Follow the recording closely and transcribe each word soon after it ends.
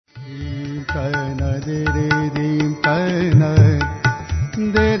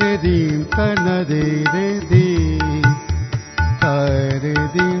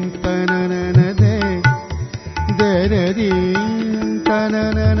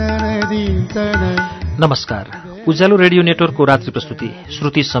नमस्कार। उज्यालो रेडियो नेटवर्कको रात्रि प्रस्तुति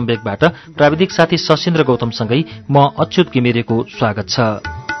श्रुति सम्वेकबाट प्राविधिक साथी सशिन्द्र गौतमसँगै म अच्युत घिमिरेको स्वागत छ।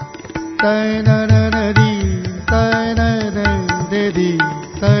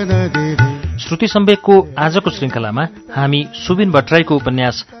 श्रुति सम्वेकको आजको श्रृङ्खलामा हामी सुबिन भट्टराईको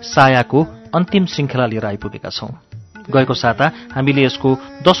उपन्यास सायाको अन्तिम श्रृङ्खला लिएर आइपुगेका छौं। गएको साता हामीले यसको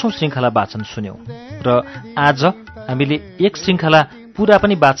 10औं श्रृङ्खला वाचन सुन्यौं र आज हामीले एक श्रृङ्खला पूरा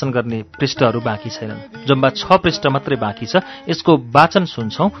पनि वाचन गर्ने पृष्ठहरू बाँकी छैनन्। जम्मा 6 पृष्ठ मात्रै बाँकी छ। यसको वाचन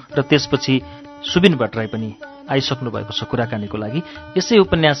सुन्छौं र त्यसपछि सुबिन भट्टराई पनि आइसक्नु भएको छ कुराकानीको लागि। यसै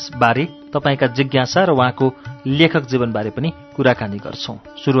उपन्यासबारे तपाईका जिज्ञासा र उहाँको लेखक जीवनबारे पनि कुराकानी गर्छौं।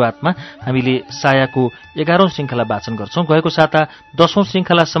 सुरुवातमा हामीले सायाको 11औं श्रृङ्खला वाचन गर्छौं। गएको साता 10औं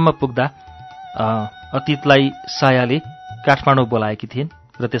श्रृङ्खलासम्म पुग्दा अतीतलाई सायाले काठमाडौँ बोलाएकी थिइन्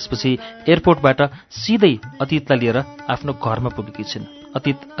र त्यसपछि एयरपोर्टबाट सिधै अतीतलाई लिएर आफ्नो घरमा पुगेकी छिन्।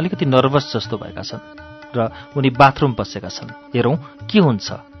 अतीत अलिकति नर्भस जस्तो भएका छन् र उनी बाथरूम बसेका छन्। हेरौं के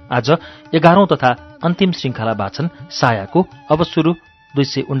हुन्छ आज 11औं तथा अन्तिम श्रृङ्खला वाचन सायाको। अब सुरु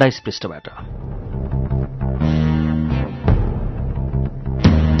 219 पृष्ठबाट।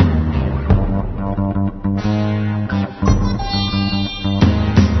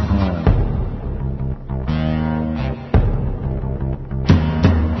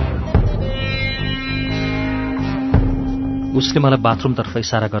 उसले मलाई बाथरूमतर्फ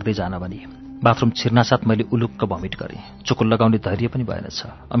इसारा गर्दै जान भने बाथरूम छिर्नासाथ मैले उलुक्क भमिट गरेँ। चुकुल लगाउने धैर्य पनि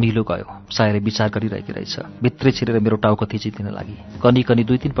भएनछ। अमिलो गयो। सायले विचार गरिरहेकी रहेछ। भित्रै छिरेर मेरो टाउको थिचिदिन लागि। कनी कनी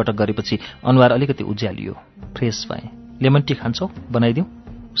 2-3 पटक गरेपछि अनुहार अलिकति उज्यालियो। फ्रेस भएँ। लेमन टी खान्छौ? बनाइदिउँ?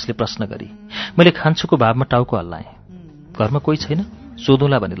 उसले प्रश्न गरी। मैले खान्छुको भावमा टाउको हल्लाएँ। घरमा कोही छैन?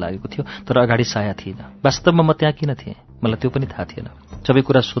 सोधौँला भन्ने लागेको थियो, तर अगाडि साया थिएन। वास्तवमा म त्यहाँ किन थिएँ मलाई त्यो पनि थाहा थिएन। सबै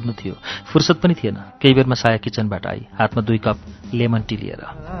कुरा सोध्नु थियो, फुर्सद पनि थिएन। केही बेरमा साया किचनबाट आई, हातमा 2 कप लेमन टी लिएर।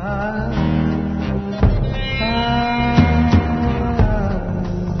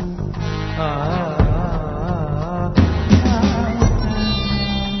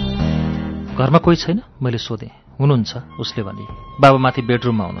 घरमा कोही छैन? मैले सोधेँ। हुनुहुन्छ, उसले भने। बाबा माथि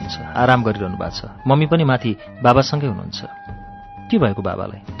बेडरुममा हुनुहुन्छ, आराम गरिरहनु भएको छ। मम्मी पनि माथि बाबासँगै हुनुहुन्छ। के भएको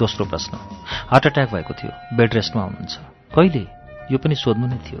बाबालाई? दोस्रो प्रश्न। हार्ट एट्याक भएको थियो, बेड रेस्टमा हुनुहुन्छ। कहिले? यो पनि सोध्नु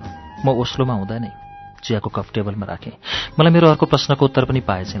नै थियो। म ओस्लोमा हुँदा नै। चियाको कप टेबलमा राखेँ। मलाई मेरो अर्को प्रश्नको उत्तर पनि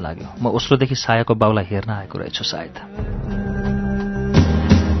पाए चाहिँ लाग्यो। म ओस्लोदेखि सायाको बाउलाई हेर्न आएको रहेछु सायद।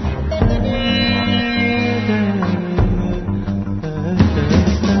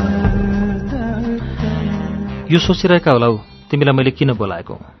 यो सोचिरहेका होलाउ तिमीलाई मैले किन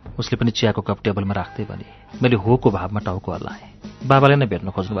बोलाएको? उसले पनि चियाको कप टेबलमा राख्दै भने। मैले होको भावमा टाउको हल्लाएँ। बाबाले नै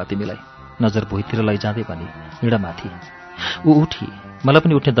भेट्न खोज्नु भयो तिमीलाई? नजर भुइँतिर लैजाँदै भने हिँडामाथि। ऊ उठी। मलाई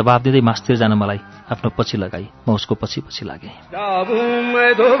पनि उठ्ने दबाब दिँदै मास्तिर जान मलाई आफ्नो पछि लगाई। म उसको पछि पछि लागेँ।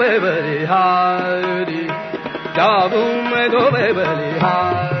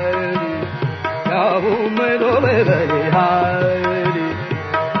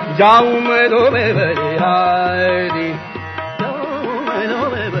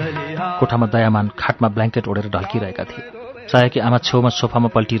 कोठामा दयामान खाटमा ब्ल्याङ्केट ओढेर ढल्किरहेका थिए। सायाकी आमा छेउमा सोफामा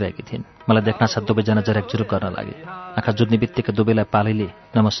पल्टिरहेकी थिइन्। मलाई देख्नासाथ दुवैजना जरेकजुरुक गर्न लागे। आँखा जुत्ने बित्तिकै दुवैलाई पालैले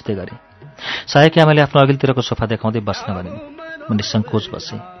नमस्ते गरे। सायाकी आमाले आफ्नो अघिल्तिरको सोफा देखाउँदै बस्न भनिन्। म निसङ्कोच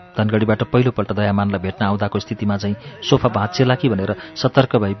बसेँ। धनगढीबाट पहिलोपल्ट दयामानलाई भेट्न आउँदाको स्थितिमा चाहिँ सोफा भाँचिएला कि भनेर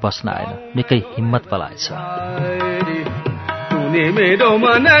सतर्क भई बस्न आएन। निकै हिम्मत पलाएछ।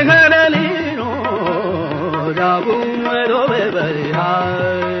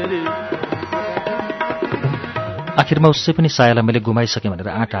 आखिरमा उसै पनि सायालाई मैले गुमाइसकेँ भनेर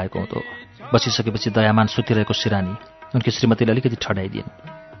आँट आएको हुँदो। बसिसकेपछि दयामान सुतिरहेको सिरानी उनकी श्रीमतीले अलिकति ठडाइदिइन्।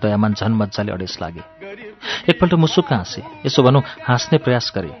 दयामान झन् मजाले अडेस लागे। एकपल्ट मुसुक्क हाँसे। यसो भनौँ हाँस्ने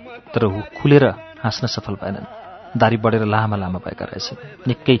प्रयास गरे, तर खुलेर हाँस्न सफल भएनन्। दारी बढेर लामा लामा भएका रहेछन्।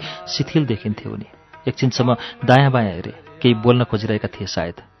 निकै शिथिल देखिन्थे उनी। एकछिनसम्म दायाँ बायाँ हेरे। केही बोल्न खोजिरहेका थिए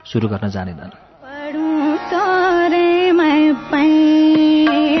सायद। सुरु गर्न जानेनन्।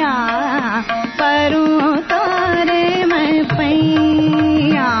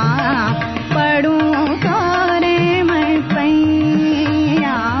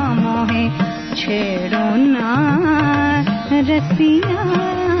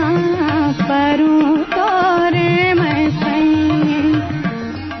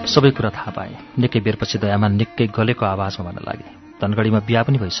 सबै कुरा थाहा पाएँ। निकै बेरपछि दयामान निकै गलेको आवाजमा भन्न लागे। धनगढीमा बिहा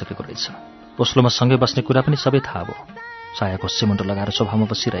पनि भइसकेको रहेछ। ओस्लोमा सँगै बस्ने कुरा पनि सबै थाहा भयो। सायाको सिमुन्टो लगाएर सोफामा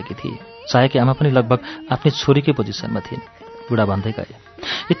बसिरहेकी थिए। सायाकी आमा पनि लगभग आफ्नै छोरीकै पोजिसनमा थिइन्। बुढा भन्दै गए,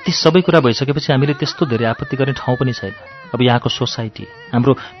 यति सबै कुरा भइसकेपछि हामीले त्यस्तो धेरै आपत्ति गर्ने ठाउँ पनि छैन। अब यहाँको सोसाइटी,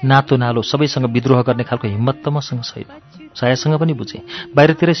 हाम्रो नातो नालो सबैसँग विद्रोह गर्ने खालको हिम्मत त मसँग छैन। सायासँग पनि बुझेँ,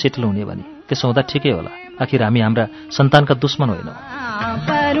 बाहिरतिरै सेटल हुने भने। त्यसो हुँदा ठिकै होला, आखिर हामी हाम्रा सन्तानका दुश्मन होइनौँ।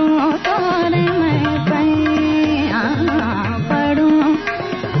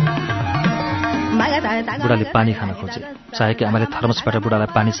 बुढाले पानी खान खोजे। सायाकी आमाले थर्मसबाट बुढालाई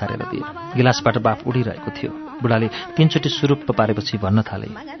पानी सारेर दिए। गिलासबाट बाफ उडिरहेको थियो। बुढाले 3 चोटि सुरुप्प पारेपछि भन्न थाले,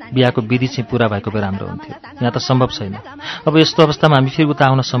 बिहाको विधि चाहिँ पूरा भएको भए राम्रो हुन्थ्यो। यहाँ त सम्भव छैन। अब यस्तो अवस्थामा हामी फेरि उता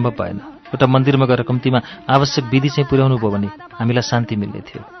आउन सम्भव भएन। एउटा मन्दिरमा गएर कम्तीमा आवश्यक विधि चाहिँ पुर्याउनु भयो भने हामीलाई शान्ति मिल्ने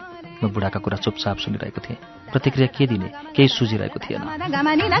थियो। म बुढाका कुरा चुपचाप सुनिरहेको थिएँ। प्रतिक्रिया के दिने केही सुझिरहेको थिएन।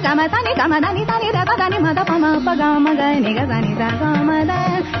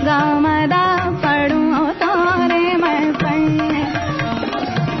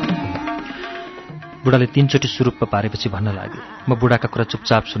 बुढाले 3 चोटि सुरुप्प पारेपछि भन्न लागे। म बुढाका कुरा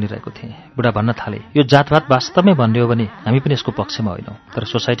चुपचाप सुनिरहेको थिएँ। बुढा भन्न थाले, यो जातवाद वास्तवमै भन्ने हो भने हामी पनि यसको पक्षमा होइनौँ, तर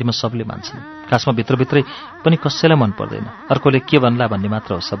सोसाइटीमा सबले मान्छन्। खासमा भित्रभित्रै पनि कसैलाई मन पर्दैन। अर्कोले के भन्ला भन्ने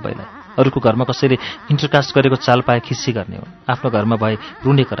मात्र हो सबैलाई। अरूको घरमा कसैले इन्टरकास्ट गरेको चाल पाए खिस्सी गर्ने हुन्, आफ्नो घरमा भए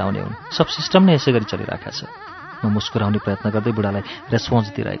रुने कराउने हुन्। सब सिस्टम नै यसै गरी चलिरहेको छ। म मुस्कुराउने प्रयत्न गर्दै बुढालाई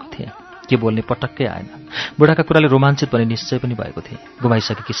रेस्पोन्स दिइरहेको थिएँ। के बोल्ने पटक्कै आएन। बुढाका कुराले रोमाञ्चित भने निश्चय पनि भएको थिएँ।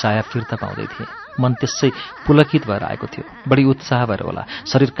 गुमाइसकेकी साया फिर्ता पाउँदै थिएँ। मन त्यसै पुलकित भएर आएको थियो। बढी उत्साह भएर होला,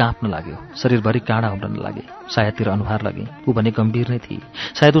 शरीर काँप्न लाग्यो, शरीरभरि काँडा उम्रन लागे। सायातिर अनुहार लगे। ऊ भने गम्भीर नै थिए।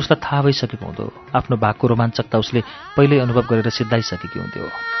 सायद उसलाई थाहा भइसकेको हुँदो। आफ्नो भागको रोमाञ्चकता उसले पहिल्यै अनुभव गरेर सिद्धाइसकेकी हुन्थ्यो।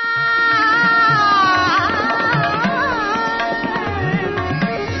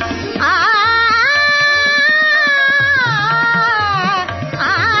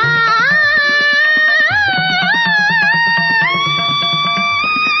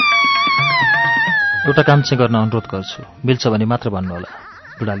 एउटा काम चाहिँ गर्न अनुरोध गर्छु, मिल्छ भने मात्र भन्नुहोला।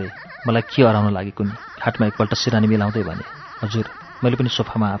 बुढाले मलाई के हराउन लागेको नि खाटमा एकपल्ट सिरानी मिलाउँदै भने। हजुर, मैले पनि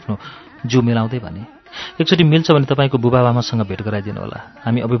सोफामा आफ्नो जिउ मिलाउँदै भने। एकचोटि मिल्छ भने तपाईँको बुबाबामासँग भेट गराइदिनु होला।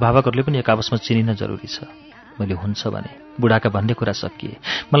 हामी अभिभावकहरूले पनि एक आपसमा चिनिन जरुरी छ। मैले हुन्छ भने। बुढाका भन्ने कुरा सकिए।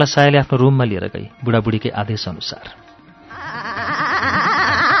 मलाई सायाले आफ्नो रुममा लिएर गई, बुढाबुढीकै आदेश अनुसार।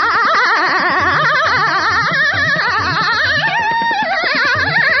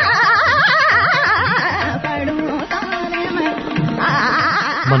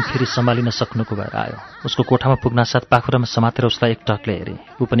 मन फेरि सम्हालिन सक्नुको भएर आयो। उसको कोठामा पुग्नासाथ पाखुरामा समातेर उसलाई एक टकले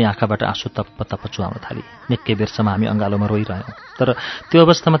हेरेँ। ऊ पनि आँखाबाट आँसु तप्प तप्प चुहाउन थाली। निकै बेरसम्म हामी अँगालोमा रोइरह्यौँ। तर त्यो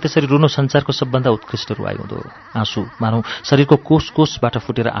अवस्थामा त्यसरी रुनु संसारको सबभन्दा उत्कृष्ट रुवाई हुँदो। आँसु मानौ शरीरको कोष कोषबाट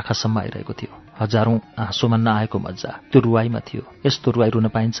फुटेर आँखासम्म आइरहेको थियो। हजारौं आँसुमा नआएको मजा त्यो रुवाईमा थियो। यस्तो रुवाई रुन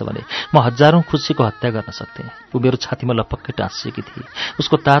पाइन्छ भने म हजारौं खुसीको हत्या गर्न सक्थेँ। ऊ मेरो छातीमा लपक्कै टाँसिएकी थिए।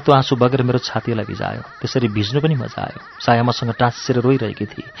 उसको तातो आँसु बगेर मेरो छातीलाई भिजायो। त्यसरी भिज्नु पनि मजा आयो। साया मसँग टाँसिएर रोइरहेकी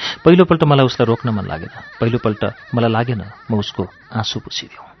थिए। पहिलोपल्ट मलाई उसलाई रोक्न मन लागेन। पहिलोपल्ट मलाई लागेन म उसको आँसु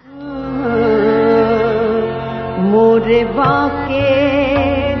पुछिदिउँ। मोरे बाके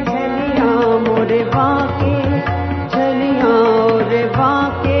झलिया मोरे बाके झलिया रे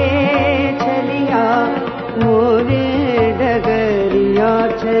बाके झलिया मोरे डगरिया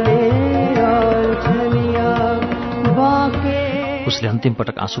झलिया झलिया बाके। उसले अन्तिम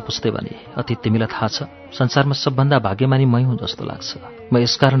पटक आँसु पुस्दै भने, अति तिमीलाई थाहा छ, संसारमा सबभन्दा भाग्यमानी मै हुँ जस्तो लाग्छ। म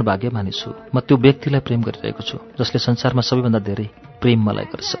यसकारण भाग्यमानी छु। म त्यो व्यक्तिलाई प्रेम गरिरहेको छु जसले संसारमा सबैभन्दा धेरै प्रेम मलाई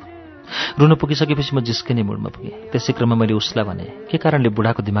गर्छ। रुन पुगिसकेपछि म जिस्किने मुडमा पुगेँ। त्यसै क्रममा मैले उसलाई भने, के कारणले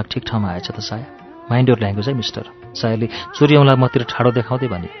बुढाको दिमाग ठिक ठाउँमा आएछ त साया? माइन्ड योर ल्याङ्ग्वेज है मिस्टर। सायाले चोरी औँला मतिर ठाडो देखाउँदै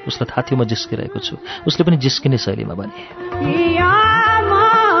भने। उसलाई थाहा थियो म जिस्किरहेको छु। उसले पनि जिस्किने शैलीमा भने,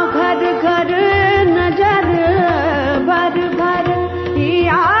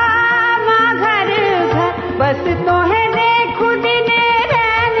 बस तो है देखो दिने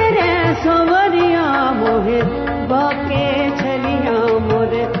रैन रे सोवरिया मोहे बाके छलिया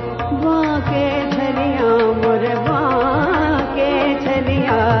मोरे बाके छलिया मोरे बाके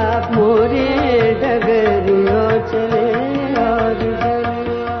छलिया मोरे डगरिया चलिया।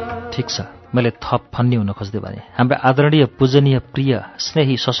 ठिक छ, मैले थप फन्नी हुन खोज्दै भने, हाम्रो आदरणीय पूजनीय प्रिय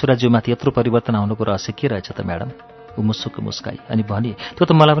स्नेही ससुराज्यूमाथि यत्रो परिवर्तन आउनुको रहस्य के रहेछ त म्याडम? ऊ मुसुक्क मुस्काई अनि भने, त्यो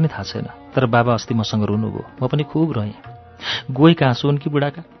त मलाई पनि थाहा छैन, तर बाबा अस्ति मसँग रुनुभयो। म पनि खुब रोएँ। गोइका आँसु उनकी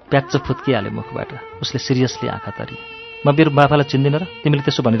बुढाका प्याच्च फुत्किहाले मुखबाट। उसले सिरियसली आँखा तरी। म मेरो बाबालाई चिन्दिन र तिमीले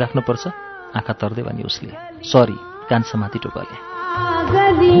त्यसो भनिराख्नुपर्छ? आँखा तर्दै भने उसले। सरी, कान समाती टोकाले।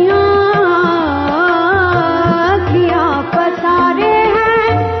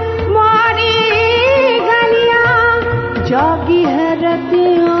 जागी है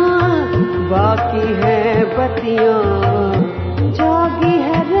रतियाँ बाकी है बतियाँ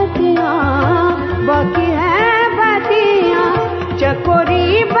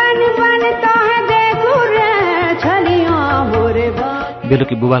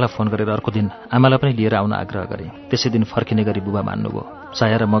बेलुकी बुबालाई फोन गरेर अर्को दिन आमालाई पनि लिएर आउन आग्रह गरेँ। त्यसै दिन फर्किने गरी बुबा मान्नुभयो।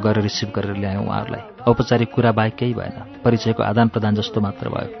 साया र म गएर रिसिभ गरेर ल्यायौँ उहाँहरूलाई। औपचारिक कुरा बाहेक केही भएन, परिचयको आदान प्रदान जस्तो मात्र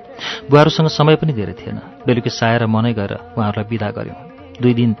भयो। बुहारूसँग समय पनि धेरै थिएन। बेलुकी साया र म नै गएर उहाँहरूलाई बिदा गऱ्यौँ।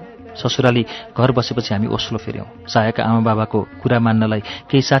 2 दिन ससुराली घर बसेपछि हामी ओस्लो फिर्यौँ। सायाका आमा बाबाको कुरा मान्नलाई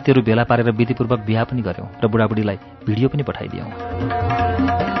केही साथीहरू भेला पारेर विधिपूर्वक बिहा पनि गऱ्यौँ र बुढाबुढीलाई भिडियो पनि पठाइदियौँ।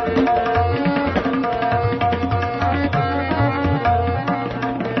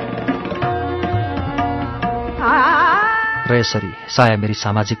 र यसरी साया मेरी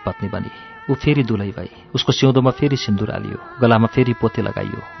सामाजिक पत्नी बनी। ऊ फेरि दुलै भई। उसको सिउँदोमा फेरि सिन्दुर हालियो, गलामा फेरि पोते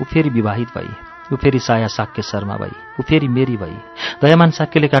लगाइयो। ऊ फेरि विवाहित भई। ऊ फेरि साया साक्य शर्मा भई। ऊ फेरि मेरी भई। दयामान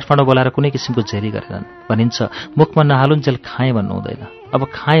साक्यले काठमाडौँ बोलाएर कुनै किसिमको झेरी गरेनन्। भनिन्छ मुखमा नहालुन्जेल खाएँ भन्नु हुँदैन। अब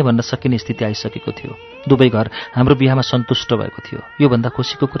खाएँ भन्न सकिने स्थिति आइसकेको थियो। दुवै घर हाम्रो बिहामा सन्तुष्ट भएको थियो। योभन्दा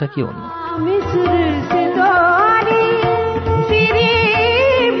खुसीको कुरा के हुनु।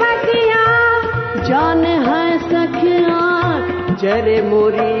 जरे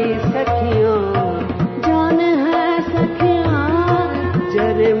मोरी सखियों जान है सखियां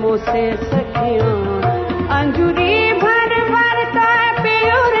जरे मोसे सखियों अंजुरी भर भरता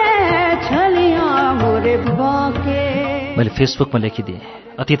पियो रे छलियां मोरे बाके। मैले फेसबुकमा लेखिदिएँ,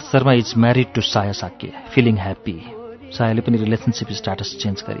 अतीत शर्मा इज म्यारिड टु साया साक्य, फिलिङ ह्याप्पी। सायाले पनि रिलेसनसिप स्ट्याटस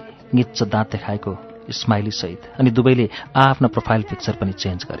चेन्ज गरी निच्च दाँत देखाएको स्माइली सहित, अनि दुवैले आफ्ना प्रोफाइल पिक्चर पनि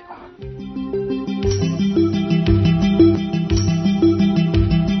चेन्ज गर्यो।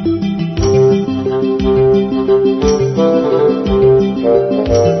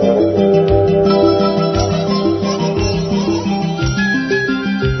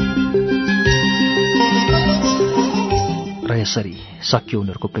 र यसरी सकियो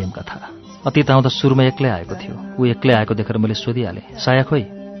उनीहरूको प्रेम कथा। अतीत आउँदा सुरुमा एक्लै आएको थियो। ऊ एक्लै आएको देखेर मैले सोधिहालेँ, साया खोइ?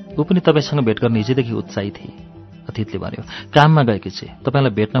 ऊ पनि तपाईँसँग भेट गर्न हिजोदेखि उत्साही थिए। अतीतले भन्यो, काममा गएकी छे,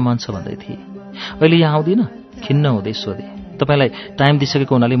 तपाईँलाई भेट्न मन छ भन्दै थिए। अहिले यहाँ आउँदिन? खिन्न हुँदै सोधे। तपाईँलाई टाइम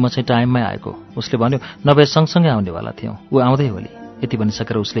दिइसकेको हुनाले म चाहिँ टाइममै आएको। उसले भन्यो, नभए सँगसँगै आउनेवाला थियौँ। ऊ आउँदै होली। यति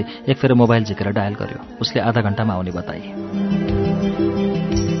भनिसकेर उसले एक फेर मोबाइल झिकेर डायल गर्यो। उसले आधा घण्टामा आउने बताए।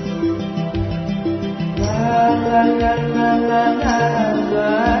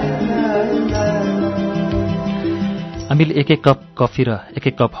 हामीले एक कप कफी र एक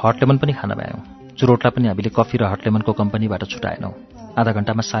कप हट लेमन पनि खान पायौँ। चुरोटलाई पनि हामीले कफी र हट लेमनको कम्पनीबाट छुटाएनौँ। आधा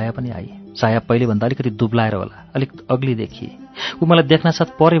घण्टामा साया पनि आई। साया पहिलेभन्दा अलिकति दुब्लाएर होला, अलिक अग्ली देखिए। ऊ मलाई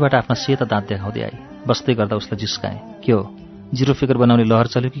देख्नासाथ परैबाट आफ्ना सेता दाँत देखाउँदै आई। बस्दै गर्दा उसलाई जिस्काएँ, के हो, 0 फिगर बनाउने लहर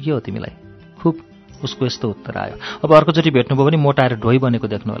चल्यो कि के हो तिमीलाई? खुब उसको यस्तो उत्तर आयो। अब अर्कोचोटि भेट्नुभयो भने मोटाएर ढोइ बनेको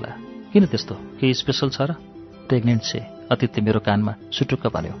देख्नु होला। किन त्यस्तो, केही स्पेसल छ र? प्रेग्नेन्ट छे, अतीतले मेरो कानमा सुटुक्क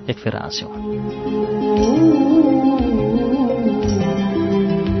भन्यो। एक फेर हाँस्यौँ।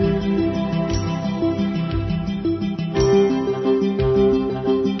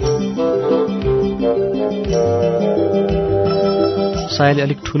 सायाले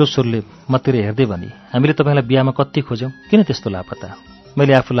अलिक ठुलो स्वरले मतिर हेर्दै भनी, हामीले तपाईँलाई बिहामा कति खोज्यौँ, किन त्यस्तो लापता?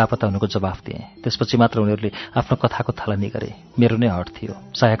 मैले आफू लापता हुनुको जवाफ दिएँ। त्यसपछि मात्र उनीहरूले आफ्नो कथाको थालनी गरे। मेरो नै हट थियो,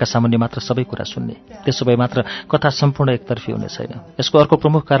 सायाका सामान्य मात्र सबै कुरा सुन्ने। त्यसो भए मात्र कथा सम्पूर्ण एकतर्फी हुने छैन। यसको अर्को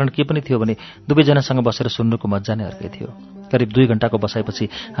प्रमुख कारण के पनि थियो भने दुवैजनासँग बसेर सुन्नुको मजा नै अर्कै थियो। करिब 2 घण्टाको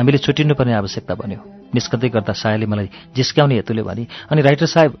बसाइपछि हामीले छुटिनुपर्ने आवश्यकता बन्यो। निस्कँदै गर्दा सायाले मलाई जिस्क्याउने हेतुले भनी, अनि राइटर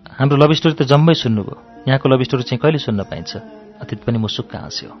साहेब, हाम्रो लभ स्टोरी त जम्मै सुन्नुभयो, यहाँको लभ स्टोरी चाहिँ कहिले सुन्न पाइन्छ? अतीत पनि मुसुक्क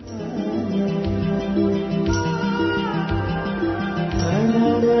हाँस्यो।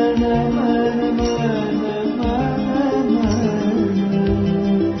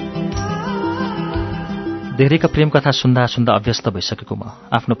 धेरैका प्रेम कथा सुन्दा सुन्दा अभ्यस्त भइसकेको म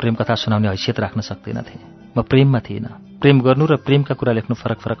आफ्नो प्रेम कथा सुनाउने हैसियत राख्न सक्दिनथे। म प्रेममा थिइनँ। प्रेम गर्नु र प्रेमका कुरा लेख्नु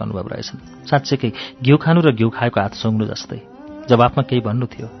फरक फरक अनुभव रहेछन्। साँच्चैकै घिउ खानु र घिउ खाएको हात सुँग्नु जस्तै। जवाफमा केही भन्नु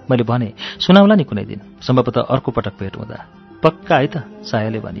थियो। मैले भने, सुनाउला नि कुनै दिन, सम्भवतः अर्को पटक भेट हुँदा। पक्का है त?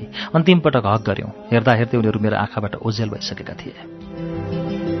 सायाले भनी। अन्तिम पटक हक गर्यौँ। हेर्दा हेर्दै उनीहरू मेरो आँखाबाट ओझेल भइसकेका थिए।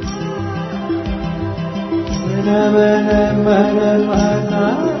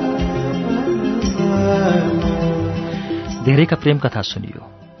 धेरैका प्रेम कथा सुनियो,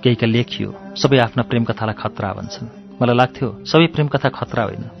 केहीका लेखियो। सबै आफ्ना प्रेम कथालाई खतरा भन्छन्। मलाई लाग्थ्यो सबै प्रेम कथा खतरा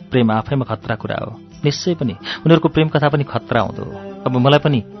होइन, प्रेम आफैमा खतरा कुरा हो। निश्चय पनि उनीहरूको प्रेम कथा पनि खतरा हुँदो हो। अब मलाई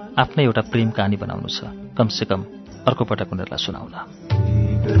पनि आफ्नै एउटा प्रेम कहानी बनाउनु छ। कमसेकम अर्को पटक उनीहरूलाई सुनाउला।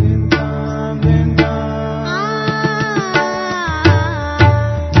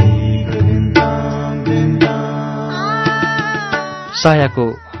 सायाको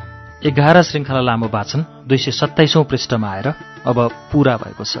 11 श्रृङ्खला लामो वाचन 227औं पृष्ठमा आएर अब पूरा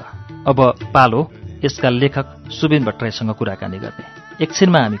भएको छ। अब पालो यसका लेखक सुबिन भट्टराईसँग कुराकानी गर्ने।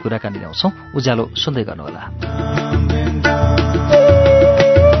 एकछिनमा हामी कुराकानी ल्याउँछौँ। उज्यालो सुन्दै गर्नुहोला।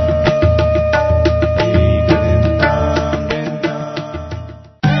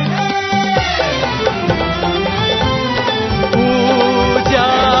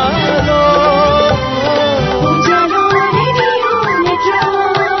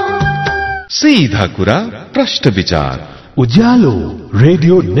 सीधा कुरा प्रश्न विचार उज्यालो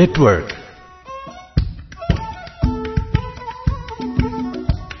रेडियो नेटवर्क।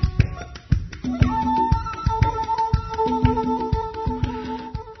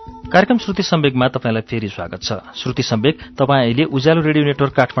 कार्यक्रम श्रुति सम्वेकमा तपाईंलाई फेरि स्वागत छ। श्रुति सम्वेक तपाईं अहिले उज्यालो रेडियो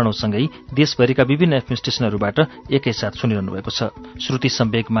नेटवर्क काठमाडौँसँगै देशभरिका विभिन्न एफएम स्टेशनहरूबाट एकैसाथ सुनिरहनु भएको छ। श्रुति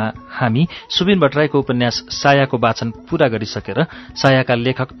सम्वेकमा हामी सुबिन भट्टराईको उपन्यास सायाको वाचन पूरा गरिसकेर सायाका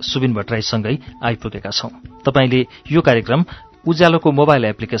लेखक सुबिन भट्टराईसँगै आइपुगेका छौं। तपाईंले यो कार्यक्रम उज्यालोको मोबाइल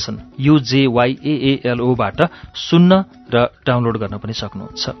एप्लिकेशन UJYAALO-बाट सुन्न र डाउनलोड गर्न पनि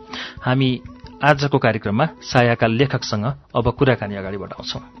सक्नुहुन्छ। हामी आजको कार्यक्रममा सायाका लेखकसँग अब कुराकानी अगाडि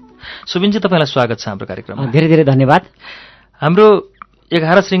बढाउँछौं। सुबिनजी, तपाईलाई स्वागत छ हाम्रो कार्यक्रममा। धेरै धेरै धन्यवाद। हाम्रो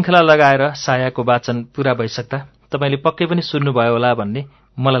 11 श्रृंखला लगाएर सायाको वाचन पूरा भइसक्दा तपाईले पक्कै पनि सुन्नुभयो होला भन्ने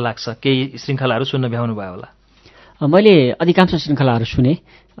मलाई लाग्छ। केही श्रृंखलाहरू सुन्न भ्याउनु भयो होला। मैले अधिकांश श्रृंखलाहरू सुने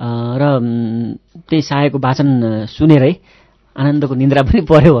र त्यही सायाको वाचन सुनेरै आनन्दको निन्द्रा पनि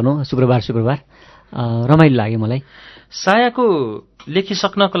पर्यो भनौँ। शुक्रबार रमाइलो लाग्यो मलाई। सायाको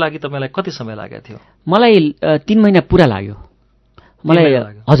लेखिसक्नको लागि तपाईलाई कति समय लागेको थियो? मलाई 3 महिना पुरा लाग्यो।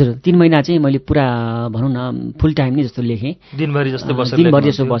 हजुर, 3 महिना चाहिँ मैले पुरा भनौँ न फुल टाइम नै जस्तो लेखेँ। दिनभरि जस्तो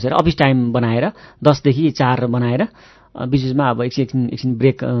बसेर अफिस टाइम बनाएर 10 देखि 4 बनाएर बिचमा अब एकछिन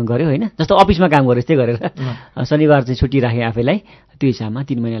ब्रेक गर्यो होइन। जस्तो अफिसमा काम गरेँ त्यस्तै गरेर शनिबार चाहिँ छुट्टी राखेँ आफैलाई। त्यो हिसाबमा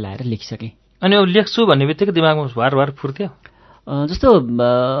 3 महिना लगाएर लेखिसकेँ। अनि अब लेख्छु भन्ने बित्तिकै दिमागमा वार फुर्थ्यो? जस्तो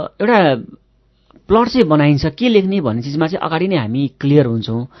एउटा प्लट चाहिँ बनाइन्छ, के लेख्ने भन्ने चिजमा चाहिँ अगाडि नै हामी क्लियर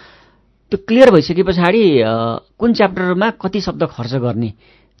हुन्छौँ। त्यो क्लियर भइसके पछाडि कुन च्याप्टरमा कति शब्द खर्च गर्ने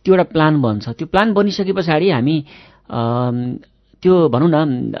त्यो एउटा प्लान बन्छ। त्यो प्लान बनिसके पछाडि हामी त्यो भनौँ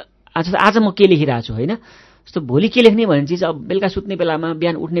न आज म के लेखिरहेको छु होइन। जस्तो भोलि के लेख्ने भन्ने चिज अब बेलुका सुत्ने बेलामा,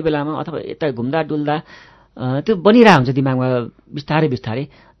 बिहान उठ्ने बेलामा अथवा यता घुम्दा डुल्दा त्यो बनिरहेको हुन्छ दिमागमा बिस्तारै।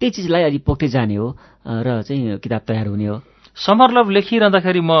 त्यही चिजलाई अलि पोख्दै जाने हो र चाहिँ किताब तयार हुने हो। समरलभ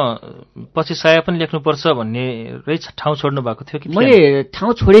लेखिरहँदाखेरि म पछि साया पनि लेख्नुपर्छ भन्ने ठाउँ छोड्नु भएको थियो कि? मैले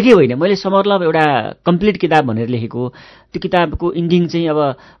ठाउँ छोडेकै होइन। मैले समरलभ एउटा कम्प्लिट किताब भनेर लेखेको। त्यो किताबको इन्डिङ चाहिँ अब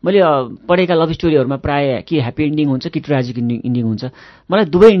मैले पढेका लभ स्टोरीहरूमा प्राय कि ह्याप्पी इन्डिङ हुन्छ कि ट्रेजिक इन्डिङ हुन्छ। मलाई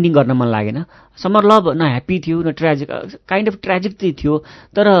दुवै इन्डिङ गर्न मन लागेन। समरलभ न ह्याप्पी थियो न ट्रेजिक, काइन्ड अफ ट्रेजिक चाहिँ थियो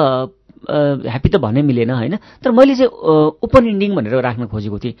तर ह्याप्पी त भन्नै मिलेन होइन। तर मैले चाहिँ ओपन इन्डिङ भनेर राख्न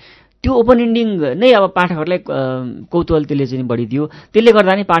खोजेको थिएँ। त्यो ओपन इन्डिङ नै अब पाठकहरूलाई कौतूहल त्यसले चाहिँ बढिदियो। त्यसले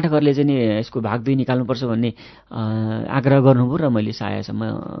गर्दा नै पाठकहरूले चाहिँ यसको भाग 2 निकाल्नुपर्छ भन्ने आग्रह गर्नुभयो र मैले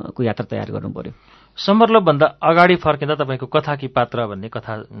सायासम्मको यात्रा तयार गर्नु पर्यो। समरलभभन्दा अगाडि फर्किँदा तपाईँको कथा कि पात्र भन्ने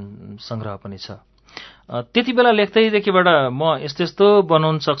कथा सङ्ग्रह पनि छ। त्यति बेला लेख्दैदेखिबाट म यस्तो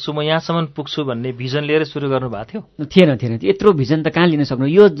बनाउन सक्छु, म यहाँसम्म पुग्छु भन्ने भिजन लिएर सुरु गर्नुभएको थियो? थिएन। यत्रो भिजन त कहाँ लिन सक्नु।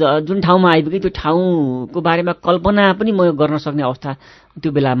 यो जुन ठाउँमा आइपुगेँ त्यो ठाउँको बारेमा कल्पना पनि म गर्न सक्ने अवस्था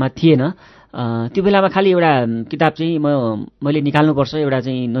त्यो बेलामा थिएन। त्यो बेलामा खालि एउटा किताब चाहिँ मैले निकाल्नुपर्छ, एउटा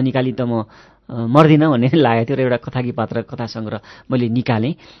चाहिँ ननिकाली त म मर्दिनँ भन्ने लागेको थियो र एउटा कथा कि पात्र कथा सङ्ग्रह मैले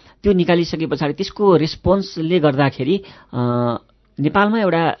निकालेँ। त्यो निकालिसके पछाडि त्यसको रेस्पोन्सले गर्दाखेरि नेपालमा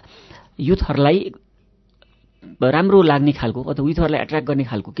एउटा युथहरूलाई राम्रो लाग्ने खालको अथवा युथहरूलाई एट्र्याक्ट गर्ने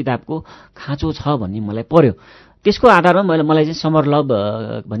खालको किताबको खाँचो छ भन्ने मलाई पर्यो। त्यसको आधारमा मलाई चाहिँ समरलभ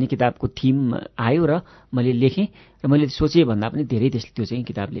भन्ने किताबको थिम आयो र मैले लेखेँ र मैले सोचे भन्दा पनि धेरै त्यो चाहिँ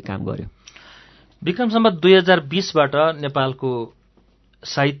किताबले काम गर्यो। विक्रम सम्वत 2020बाट नेपालको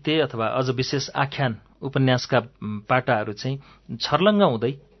साहित्य अथवा अझ विशेष आख्यान उपन्यासका पाटाहरू चाहिँ छर्लङ्ग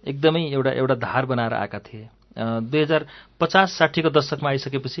हुँदै एकदमै एउटा धार बनाएर आएका थिए। 2050-60 को दशकमा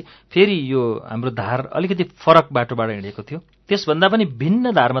आइसकेपछि फेरि यो हाम्रो धार अलिकति फरक बाटोबाट हिँडेको थियो। त्यसभन्दा पनि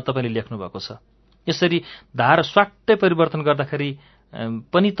भिन्न धारमा तपाईँले लेख्नु भएको छ। यसरी धार स्वाट्टै परिवर्तन गर्दाखेरि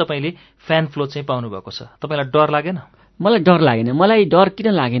पनि तपाईँले फ्यान फ्लो चाहिँ पाउनु भएको छ। तपाईँलाई डर लागेन? मलाई डर लागेन। मलाई डर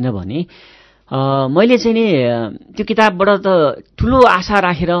किन लागेन भने मैले चाहिँ नि त्यो किताबबाट त ठुलो आशा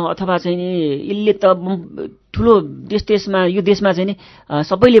राखेर अथवा चाहिँ नि यसले त ठुलो देशमा यो देशमा चाहिँ नि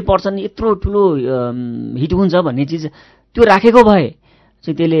सबैले पढ्छन्, यत्रो ठुलो हिट हुन्छ भन्ने चिज त्यो राखेको भए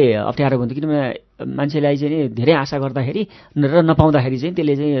चाहिँ त्यसले अप्ठ्यारो हुन्थ्यो। किनभने मान्छेलाई चाहिँ नि धेरै आशा गर्दाखेरि र नपाउँदाखेरि चाहिँ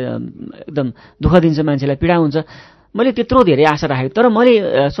त्यसले चाहिँ एकदम दुःख दिन्छ, मान्छेलाई पीडा हुन्छ। मैले त्यत्रो धेरै आशा राखेको। तर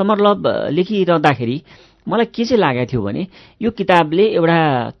मैले समरलभ लेखिरहँदाखेरि मलाई के चाहिँ लागेको थियो भने यो किताबले एउटा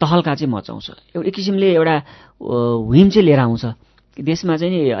तहल्का चाहिँ मचाउँछ, एक किसिमले एउटा हुइम चाहिँ लिएर आउँछ। देशमा चाहिँ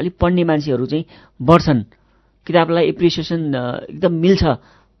नि अलिक पढ्ने मान्छेहरू चाहिँ बढ्छन्, किताबलाई एप्रिसिएसन एकदम मिल्छ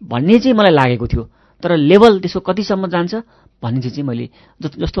भन्ने चाहिँ मलाई लागेको थियो। तर लेभल त्यसको कतिसम्म जान्छ भन्ने चाहिँ मैले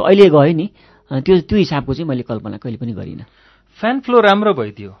जस्तो अहिले गएँ नि त्यो हिसाबको चाहिँ मैले कल्पना कहिले पनि गरिनँ। फ्यान फ्लो राम्रो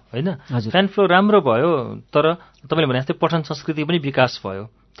भइदियो होइन? हजुर, फ्यान फ्लो राम्रो भयो। तर तपाईँले भने जस्तै पठन संस्कृति पनि विकास भयो।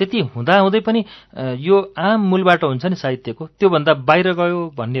 त्यति हुँदाहुँदै पनि यो आम मूल बाटो हुन्छ नि साहित्यको, त्योभन्दा बाहिर गयो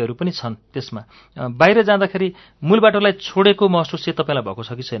भन्नेहरू पनि छन्। त्यसमा बाहिर जाँदाखेरि मूल बाटोलाई छोडेको महसुस चाहिँ तपाईँलाई भएको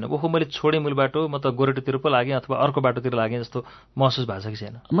छ कि छैन? ओहो, मैले छोडेँ मूल बाटो, म त गोरेटोतिर पो लागेँ अथवा अर्को बाटोतिर लागेँ जस्तो महसुस भएको छ कि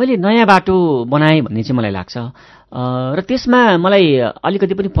छैन? मैले नयाँ बाटो बनाएँ भन्ने चाहिँ मलाई लाग्छ, र त्यसमा मलाई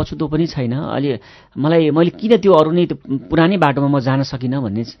अलिकति पनि पछुतो पनि छैन। मैले किन त्यो अरू नै पुरानै बाटोमा म जान सकिनँ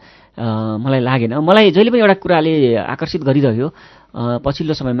भन्ने मलाई लागेन। मलाई जहिले पनि एउटा कुराले आकर्षित गरिरह्यो।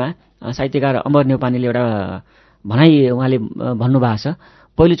 पछिल्लो समयमा साहित्यकार अमर न्यौपानेले एउटा भनाइ उहाँले भन्नुभएको छ,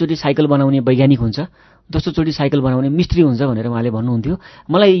 पहिलोचोटि साइकल बनाउने वैज्ञानिक हुन्छ, दोस्रोचोटि साइकल बनाउने मिस्त्री हुन्छ भनेर उहाँले भन्नुहुन्थ्यो।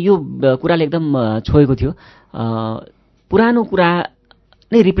 मलाई यो कुराले एकदम छोएको थियो। पुरानो कुरा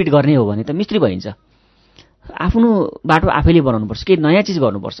नै रिपिट गर्ने हो भने त मिस्त्री भइन्छ। आफ्नो बाटो आफैले बनाउनुपर्छ, केही नयाँ चिज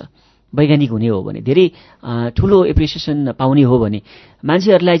गर्नुपर्छ। वैज्ञानिक हुने हो भने, धेरै ठुलो एप्रिसिएसन पाउने हो भने,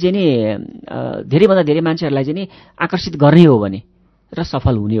 मान्छेहरूलाई चाहिँ नि धेरैभन्दा धेरै मान्छेहरूलाई चाहिँ नि आकर्षित गर्ने हो भने र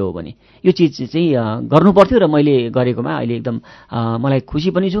सफल हुने हो भने यो चिज चाहिँ गर्नु पर्थ्यो। र मैले गरेकोमा अहिले एकदम मलाई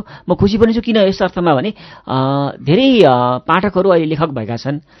खुसी पनि छु। म खुसी पनि छु किन यस अर्थमा भने धेरै पाठकहरू अहिले लेखक भएका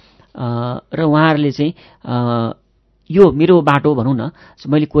छन् र उहाँहरूले चाहिँ यो मेरो बाटो भनौँ न,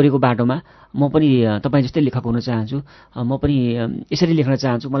 मैले कोरेको बाटोमा म पनि तपाईँ जस्तै लेखक हुन चाहन्छु, म पनि यसरी लेख्न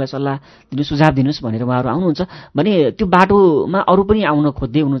चाहन्छु, मलाई सल्लाह दिनु, सुझाव दिनुहोस् भनेर उहाँहरू आउनुहुन्छ भने त्यो बाटोमा अरू पनि आउन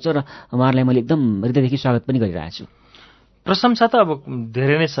खोज्दै हुनुहुन्छ र उहाँहरूलाई मैले एकदम हृदयदेखि स्वागत पनि गरिरहेको छु। प्रशंसा त अब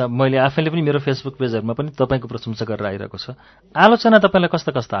धेरै नै छ। मैले आफैले पनि मेरो फेसबुक पेजहरूमा पनि तपाईँको प्रशंसा गरेर आइरहेको छ। आलोचना तपाईँलाई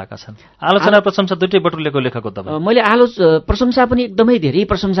कस्ता कस्ता आएका छन्? आलोचना प्रशंसा दुइटै बटुलेको लेखक हो तपाईँ। मैले प्रशंसा पनि एकदमै धेरै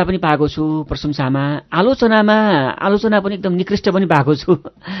प्रशंसा पनि पाएको छु। प्रशंसामा आलोचना पनि एकदम निकृष्ट पनि पाएको छु।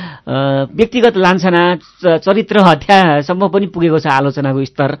 व्यक्तिगत लान्छना, चरित्र हत्यासम्म पनि पुगेको छ आलोचनाको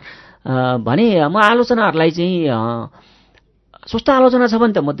स्तर। भने म आलोचनाहरूलाई चाहिँ स्वस्थ आलोचना छ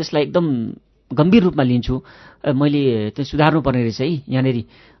भने त म त्यसलाई एकदम गम्भीर रूपमा लिन्छु। मैले त्यो सुधार्नुपर्ने रहेछ है, यहाँनिर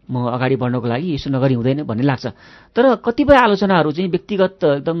म अगाडि बढ्नको लागि यसो नगरी हुँदैन भन्ने लाग्छ। तर कतिपय आलोचनाहरू चाहिँ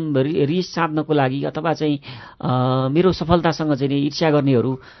व्यक्तिगत एकदम रिस साध्नको लागि अथवा चाहिँ मेरो सफलतासँग चाहिँ ईर्ष्या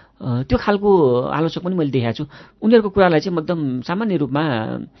गर्नेहरू, त्यो खालको आलोचक पनि मैले देखाएको छु। उनीहरूको कुरालाई चाहिँ म एकदम सामान्य रूपमा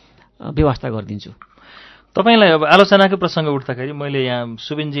व्यवस्था गरिदिन्छु। तपाईँलाई अब आलोचनाकै प्रसङ्ग उठ्दाखेरि मैले यहाँ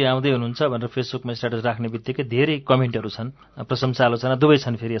सुबिनजी आउँदै हुनुहुन्छ भनेर फेसबुकमा स्ट्याटस राख्ने बित्तिकै धेरै कमेन्टहरू छन्। प्रशंसा आलोचना दुवै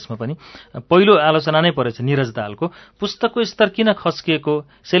छन्। फेरि यसमा पनि पहिलो आलोचना नै परेछ निरज दाहालको, पुस्तकको स्तर किन खस्किएको,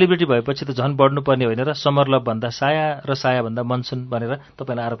 सेलिब्रिटी भएपछि त झन् बढ्नुपर्ने होइन र समरलभ भन्दा साया र साया भन्दा मनसुन भनेर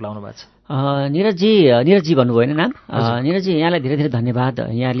तपाईँलाई आरोप लाउनु भएको छ। निरजजी भन्नुभयो होइन नाम? निरजजी, यहाँलाई धेरै धेरै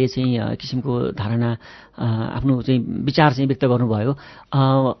धन्यवाद। यहाँले चाहिँ किसिमको धारणा, आफ्नो चाहिँ विचार चाहिँ व्यक्त गर्नुभयो।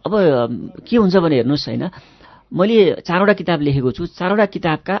 अब के हुन्छ भने हेर्नुहोस् होइन, मैले 4वटा किताब लेखेको छु। 4वटा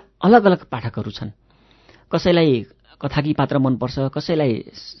किताबका अलग अलग पाठकहरू छन्। कसैलाई कथाकी पात्र मनपर्छ,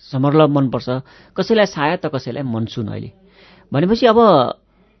 कसैलाई समरलभ मनपर्छ, कसैलाई साया त कसैलाई मनसुन। अहिले भनेपछि अब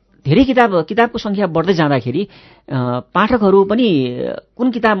धेरै किताबको सङ्ख्या बढ्दै जाँदाखेरि पाठकहरू पनि कुन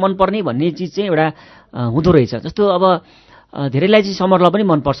किताब मनपर्ने भन्ने चिज चाहिँ एउटा हुँदो रहेछ। जस्तो अब धेरैलाई चाहिँ समरलभ पनि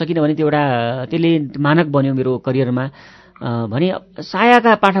मनपर्छ, किनभने त्यो त्यसले मानक बन्यो मेरो करियरमा भने।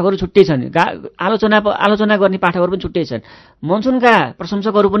 सायाका पाठकहरू छुट्टै छन्, आलोचना गर्ने पाठकहरू पनि छुट्टै छन्, मनसुनका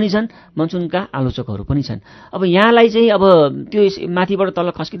प्रशंसकहरू पनि छन्, मनसुनका आलोचकहरू पनि छन्। अब यहाँलाई चाहिँ अब त्यो माथिबाट तल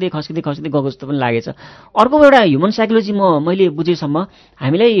खस्किँदै गएको जस्तो पनि लागेछ। अर्को एउटा ह्युमन साइकोलोजी मैले बुझेसम्म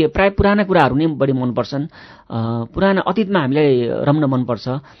हामीलाई प्राय पुराना कुराहरू नै बढी मनपर्छन्। पुराना अतीतमा हामीलाई रम्न मनपर्छ।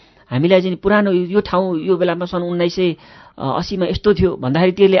 हामीलाई चाहिँ पुरानो यो ठाउँ यो बेलामा सन् 1980मा यस्तो थियो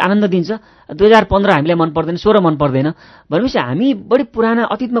भन्दाखेरि त्यसले आनन्द दिन्छ। 2015 हामीलाई मन पर्दैन, 16 मन पर्दैन। भनेपछि हामी बढी पुराना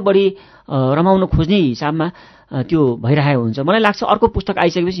अतीतमा बढी रमाउन खोज्ने हिसाबमा त्यो भइरहेको हुन्छ। मलाई लाग्छ अर्को पुस्तक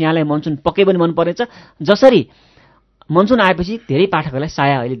आइसकेपछि यहाँलाई मनसुन पक्कै पनि मन पर्नेछ, जसरी मनसुन आएपछि धेरै पाठकहरूलाई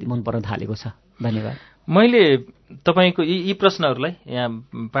साया अहिले मन पर्न थालेको छ। धन्यवाद। मैले तपाईँको यी प्रश्नहरूलाई, यहाँ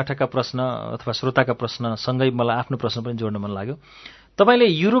पाठकका प्रश्न अथवा श्रोताका प्रश्नसँगै मलाई आफ्नो प्रश्न पनि जोड्न मन लाग्यो। तपाईँले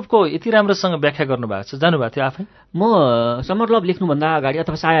युरोपको यति राम्रोसँग व्याख्या गर्नुभएको छ, जानुभएको थियो आफै? म समरलभ लेख्नुभन्दा अगाडि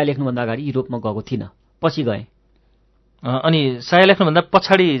अथवा साया लेख्नुभन्दा अगाडि युरोपमा गएको थिइनँ, पछि गएँ। अनि साया लेख्नुभन्दा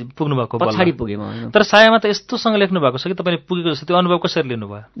पछाडि पुग्नुभएको? पछाडि पुगेँ म। तर सायामा त यस्तोसँग लेख्नु भएको छ कि तपाईँले पुगेको जस्तो, त्यो अनुभव कसरी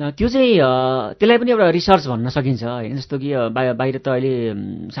लिनुभयो? त्यो चाहिँ त्यसलाई पनि एउटा रिसर्च भन्न सकिन्छ होइन। जस्तो कि बाहिर त अहिले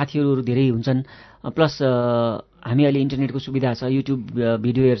साथीहरू धेरै हुन्छन्, प्लस हामी अहिले इन्टरनेटको सुविधा छ, युट्युब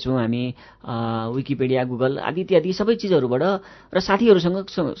भिडियो हेर्छौँ हामी, विकिपिडिया, गुगल आदि इत्यादि सबै चिजहरूबाट र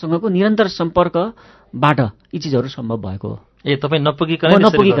साथीहरूसँगको निरन्तर सम्पर्कबाट यी चिजहरू सम्भव भएको हो। तपाईँ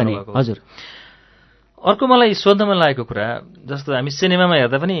नपुगिकन? हजुर। अर्को मलाई सोध्न मन लागेको कुरा, जस्तो हामी सिनेमामा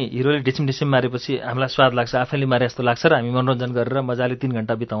हेर्दा पनि हिरोले ढिसिम मारेपछि हामीलाई स्वाद लाग्छ, आफैले मारे जस्तो लाग्छ र हामी मनोरञ्जन गरेर मजाले 3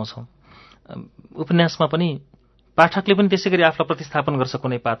 घण्टा बिताउँछौँ। उपन्यासमा पनि पाठकले पनि त्यसै गरी आफूलाई प्रतिस्थापन गर्छ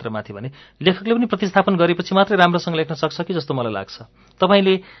कुनै पात्रमाथि भने लेखकले पनि प्रतिस्थापन गरेपछि मात्रै राम्रोसँग लेख्न सक्छ कि जस्तो मलाई लाग्छ।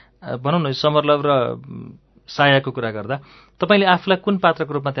 तपाईँले भनौँ न समरलभ र सायाको कुरा गर्दा तपाईँले आफूलाई कुन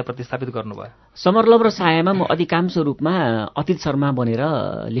पात्रको रूपमा त्यहाँ प्रतिस्थापित गर्नुभयो? समरलभ र सायामा म अधिकांश रूपमा अतीत शर्मा बनेर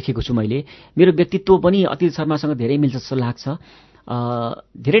लेखेको छु। मैले मेरो व्यक्तित्व पनि अतीत शर्मासँग धेरै मिल्छ जस्तो लाग्छ।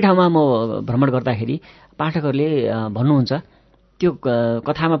 धेरै ठाउँमा म भ्रमण गर्दाखेरि पाठकहरूले भन्नुहुन्छ त्यो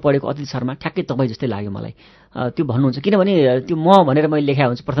कथामा पढेको अतीत शर्मा ठ्याक्कै तपाईँ जस्तै लाग्यो मलाई, त्यो भन्नुहुन्छ। किनभने त्यो म भनेर मैले लेखा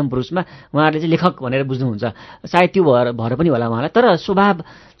हुन्छ प्रथम पुरुषमा, उहाँहरूले चाहिँ लेखक भनेर बुझ्नुहुन्छ, सायद त्यो भएर पनि होला उहाँलाई। तर स्वभाव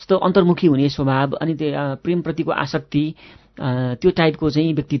जस्तो अन्तर्मुखी हुने स्वभाव अनि त्यो प्रेमप्रतिको आसक्ति, त्यो टाइपको चाहिँ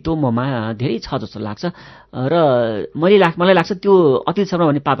व्यक्तित्व ममा धेरै छ जस्तो लाग्छ र मलाई लाग्छ त्यो अतीत शर्मा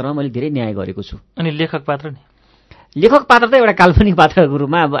भन्ने पात्रमा मैले धेरै न्याय गरेको छु। अनि लेखक पात्र नि? लेखक पात्र त एउटा काल्पनिक पात्रको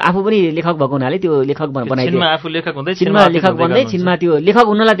रूपमा, अब आफू पनि लेखक भएको हुनाले त्यो लेखक बनाइदिए, आफू लेखक हुँदै छिनमा लेखक बन्दै छिनमा त्यो लेखक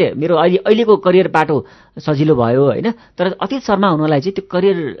हुनलाई त्यो मेरो अहिलेको करियर बाटो सजिलो भयो होइन। तर अतीत शर्मा हुनलाई चाहिँ त्यो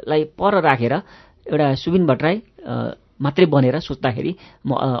करियरलाई पर राखेर एउटा सुबिन भट्टराई मात्रै बनेर सोच्दाखेरि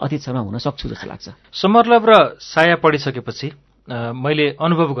म अतीत शर्मा हुन सक्छु जस्तो लाग्छ। समरलभ र साया पढिसकेपछि मैले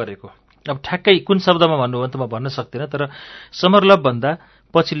अनुभव गरेको, अब ठ्याक्कै कुन शब्दमा भन्नुभयो भने त म भन्न सक्दिनँ, तर समरलभ भन्दा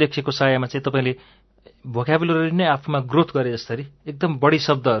पछि लेखिएको सायामा चाहिँ तपाईँले भोक्याबुलरी नै आफूमा ग्रोथ गरे जसरी एकदम बढी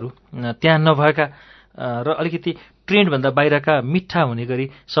शब्दहरू त्यहाँ नभएका र अलिकति ट्रेन्डभन्दा बाहिरका मिठा हुने गरी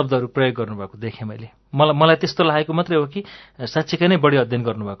शब्दहरू प्रयोग गर्नुभएको देखेँ मैले। मलाई त्यस्तो लागेको मात्रै हो कि साँच्चीकै नै बढी अध्ययन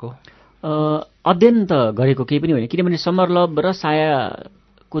गर्नुभएको? अध्ययन त गरेको केही पनि होइन, किनभने समरलभ र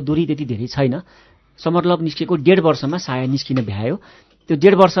सायाको दूरी त्यति धेरै छैन। समरलभ निस्केको 1.5 वर्षमा साया निस्किन भ्यायो। त्यो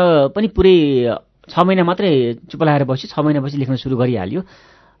 1.5 वर्ष पनि पुरै 6 महिना मात्रै चुप लाएर बसी 6 महिनापछि लेख्न सुरु गरिहाल्यो।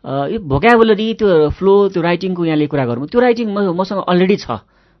 यो भोक्याबुलरी, त्यो फ्लो, त्यो राइटिङको यहाँले कुरा गरौँ, त्यो राइटिङ मसँग अलरेडी छ,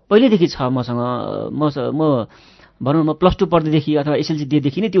 पहिल्यैदेखि छ मसँग। म भनौँ म +2 पढ्दैदेखि अथवा एसएलसी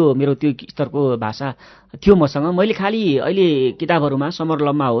दिएदेखि नै त्यो मेरो त्यो स्तरको भाषा थियो मसँग। मैले खालि अहिले किताबहरूमा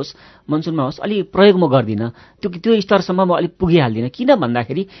समरलभमा होस् मनसुनमा होस् अलि प्रयोग म गर्दिनँ, त्यो स्तरसम्म म अलिक पुगिहाल्दिनँ। किन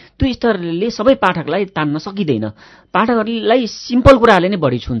भन्दाखेरि त्यो स्तरले सबै पाठकलाई तान्न सकिँदैन, पाठकहरूलाई सिम्पल कुराहरूले नै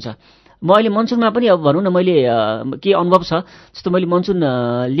बढी छुन्छ। म अहिले मनसुनमा पनि अब भनौँ न मैले के अनुभव छ, जस्तो मैले मनसुन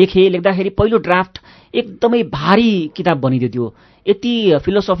लेख्दाखेरि पहिलो ड्राफ्ट एकदमै भारी किताब बनिदियो, त्यो यति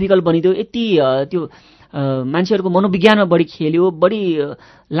फिलोसफिकल बनिदियो, यति त्यो मान्छेहरूको मनोविज्ञानमा बढी खेल्यो, बढी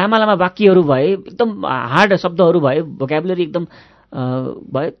लामा लामा वाक्यहरू भए, एकदम हार्ड शब्दहरू भए, भोक्याबुलरी एकदम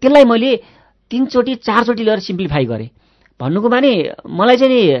भयो। त्यसलाई मैले 3 चोटि 4 चोटि लिएर सिम्प्लिफाई गरेँ। भन्नुको माने मलाई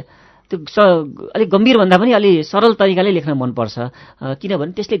चाहिँ नि त्यो अलिक गम्भीर भन्दा पनि अलि सरल तरिकाले लेख्न मनपर्छ,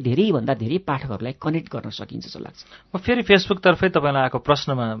 किनभने त्यसले धेरैभन्दा धेरै पाठकहरूलाई कनेक्ट गर्न सकिन्छ जस्तो लाग्छ। म फेरि फेसबुकतर्फै तपाईँलाई आएको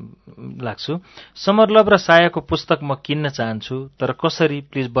प्रश्नमा लाग्छु। समरलभ र सायाको पुस्तक म किन्न चाहन्छु, तर कसरी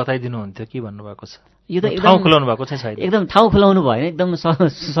प्लिज बताइदिनुहुन्थ्यो कि भन्नुभएको छ। यो त ठाउँ खुलाउनु भएको छ छैन? एकदम ठाउँ खुलाउनु भएन, एकदम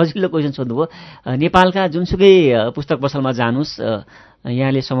सजिलो क्वेसन सोध्नुभयो। नेपालका जुनसुकै पुस्तक पसलमा जानुहोस्,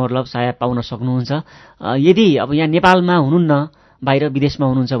 यहाँले समरलभ साया पाउन सक्नुहुन्छ। यदि अब यहाँ नेपालमा हुनुहुन्न, बाहिर विदेशमा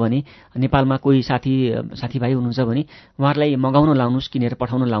हुनुहुन्छ भने, नेपालमा कोही साथीभाइ हुनुहुन्छ भने उहाँहरूलाई मगाउन लाउनुहोस्, किनेर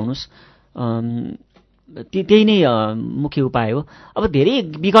पठाउन लाउनुहोस्। त्यही नै मुख्य उपाय हो। अब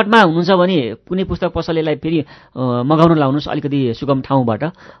धेरै विकटमा हुनुहुन्छ भने कुनै पुस्तक पसलेलाई फेरि मगाउन लाउनुहोस् अलिकति सुगम ठाउँबाट,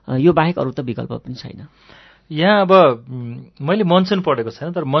 यो बाहेक अरू त विकल्प पनि छैन। यहाँ अब मैले मनसुन पढेको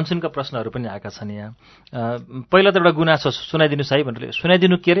छैन, तर मनसुनका प्रश्नहरू पनि आएका छन् यहाँ। पहिला त एउटा गुनासो सुनाइदिनुहोस् है भनेर,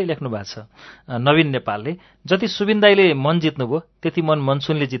 सुनाइदिनु के अरे लेख्नु भएको छ नवीन नेपालले। जति सुबिन दाईले मन जित्नुभयो त्यति मन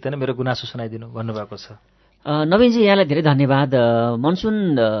मनसुनले जितेन, मेरो गुनासो सुनाइदिनु भन्नुभएको छ। नवीनजी यहाँलाई धेरै धन्यवाद। मनसुन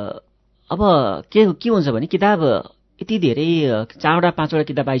अब के हुन्छ भने किताब यति धेरै 4वटा 5वटा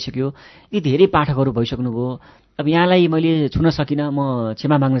किताब आइसक्यो, यति धेरै पाठकहरू भइसक्नुभयो। अब यहाँलाई मैले छुन सकिनँ, म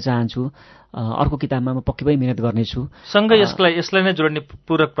क्षमा माग्न चाहन्छु। अर्को किताबमा म पक्कै पनि मिहिनेत गर्नेछु। सँगै यसलाई नै जोड्ने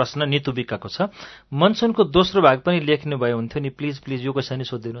पूरक प्रश्न नितु विकाको छ, मनसुनको दोस्रो भाग पनि लेख्नु भयो हुन्थ्यो नि, प्लिज यो क्वेसन नि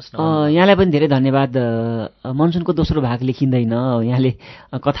सोधिदिनुहोस् न। यहाँलाई पनि धेरै धन्यवाद। मनसुनको दोस्रो भाग लेखिँदैन, यहाँले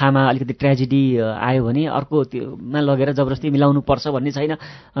कथामा अलिकति ट्रेजेडी आयो भने अर्को त्योमा लगेर जबरजस्ती मिलाउनु पर्छ भन्ने छैन,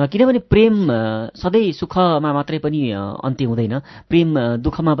 किनभने प्रेम सधैँ सुखमा मात्रै पनि अन्त्य हुँदैन, प्रेम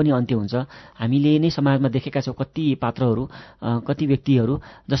दुःखमा पनि अन्त्य हुन्छ। हामीले नै समाजमा देखेका छौँ कति पात्रहरू, कति व्यक्तिहरू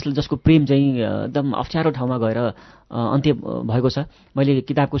जसको प्रेम चाहिँ एकदम अप्ठ्यारो ठाउँमा गएर अन्त्य भएको छ। मैले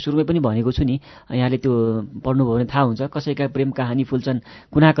किताबको सुरुमै पनि भनेको छु नि, यहाँले त्यो पढ्नुभयो भने थाहा हुन्छ, कसैका प्रेम कहानी फुल्छन्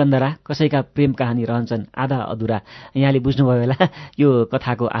कुनाकन्दरा, कसैका प्रेम कहानी रहन्छन् आधा अधुरा। यहाँले बुझ्नुभयो होला यो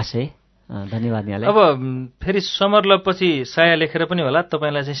कथाको आशय। धन्यवाद यहाँलाई। अब फेरि समरलभपछि साया लेखेर पनि होला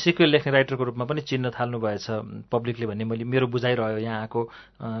तपाईँलाई चाहिँ सिक्वेल लेख्ने राइटरको रूपमा पनि चिन्न थाल्नु भएछ पब्लिकले भन्ने मेरो बुझाइरह्यो यहाँ आएको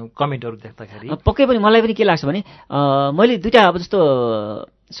कमेन्टहरू देख्दाखेरि। पक्कै पनि मलाई पनि के लाग्छ भने मैले दुईटा अब जस्तो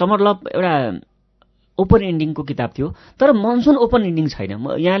समरलभ एउटा ओपन एन्डिङको किताब थियो, तर मनसुन ओपन एन्डिङ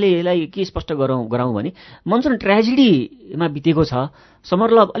छैन। यहाँले यसलाई के स्पष्ट गरौँ भने मनसुन ट्रेजेडीमा बितेको छ, समर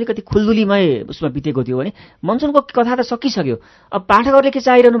लभ अलिकति खुल्दुलीमय उसमा बितेको थियो भने मनसुनको कथा त सकिसक्यो। अब पाठकहरूले के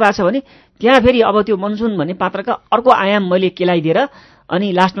चाहिरहनु भएको छ भने त्यहाँ फेरि अब त्यो मनसुन भन्ने पात्रका अर्को आयाम मैले केलाइदिएर अनि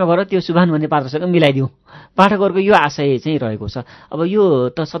लास्टमा गएर त्यो सुभान भन्ने पात्रसँग मिलाइदिउँ, पाठकहरूको यो आशय चाहिँ रहेको छ। अब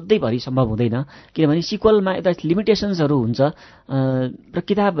यो त सधैँभरि सम्भव हुँदैन, किनभने सिक्वलमा एउटा लिमिटेसन्सहरू हुन्छ र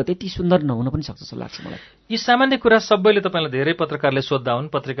किताब त्यति सुन्दर नहुन पनि सक्छ जस्तो लाग्छ मलाई। यी सामान्य कुरा सबैले तपाईँलाई धेरै पत्रकारले सोद्धा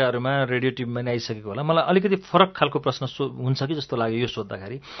हुन्, पत्रिकाहरूमा रेडियो टिभीमा नि आइसकेको होला। मलाई अलिकति फरक खालको प्रश्न हुन्छ कि जस्तो लाग्यो यो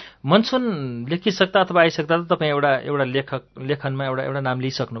सोद्धाखेरि। मनसुन लेखिसक्दा अथवा आइसक्दा त तपाईँ एउटा लेखनमा एउटा नाम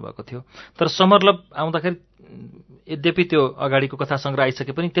लिइसक्नु भएको थियो, तर समरलभ आउँदाखेरि यद्यपि त्यो अगाडिको कथा सङ्ग्रह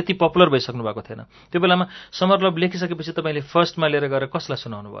आइसके पनि त्यति पपुलर भइसक्नु भएको थिएन। त्यो बेलामा समरलभ लेखिसकेपछि तपाईँले फर्स्टमा लिएर गएर कसलाई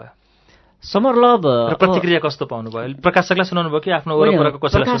सुनाउनु भयो? समरलभ प्रतिक्रिया कस्तो पाउनु भयो? प्रकाशकलाई सुनाउनु भयो कि आफ्नो वरपरको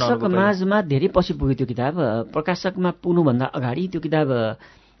कसैलाई सुनाउनु भयो? प्रकाशक माझमा धेरै पछि पुग्यो त्यो किताब। प्रकाशकमा पुग्नुभन्दा अगाडि त्यो किताब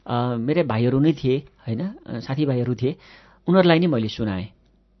मेरै भाइहरू नै थिए होइन, साथीभाइहरू थिए, उनीहरूलाई नै मैले सुनाएँ।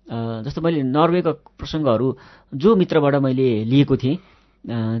 जस्तो मैले नर्वेका प्रसङ्गहरू जो मित्रबाट मैले लिएको थिएँ,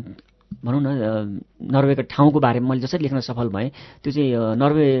 भनौँ न नर्वेको ठाउँको बारेमा मैले जसरी लेख्न सफल भएँ, त्यो चाहिँ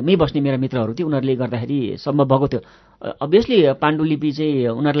नर्वेमै बस्ने मेरा मित्रहरू थिए, उनीहरूले गर्दाखेरि सम्भव भएको थियो। अभियसली पाण्डुलिपि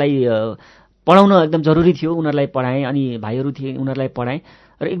चाहिँ उनीहरूलाई पढाउन एकदम जरुरी थियो, उनीहरूलाई पढाएँ। अनि भाइहरू थिए उनीहरूलाई पढाएँ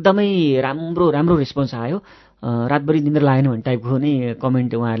र एकदमै राम्रो रेस्पोन्स आयो। रातभरि निन्द्रा लागेन भन्ने टाइपको नै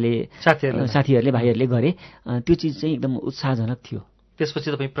कमेन्ट उहाँहरूले साथीहरूले भाइहरूले गरे। त्यो चिज चाहिँ एकदम उत्साहजनक थियो।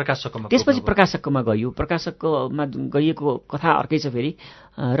 त्यसपछि तपाईँ प्रकाशकमा गइयो। प्रकाशकमा गइएको कथा अर्कै छ फेरि।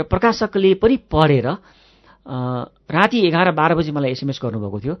 र प्रकाशकले पनि पढेर राति 11-12 बजी मलाई एसएमएस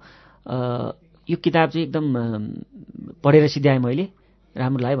गर्नुभएको थियो, यो किताब चाहिँ एकदम पढेर सिध्याएँ मैले,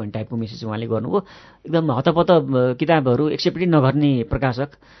 राम्रो लाग्यो भन्ने टाइपको मेसेज उहाँले गर्नुभयो। एकदम हतपत किताबहरू एक्सेप्टै नगर्ने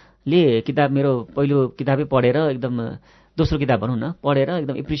प्रकाशकले किताब मेरो पहिलो किताबै पढेर एकदम दोस्रो किताब भनौँ न पढेर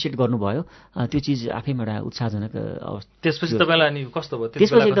एकदम एप्रिसिएट गर्नुभयो। त्यो चिज आफैमा एउटा उत्साहजनक अवस्था। त्यसपछि तपाईँलाई अनि कस्तो भयो?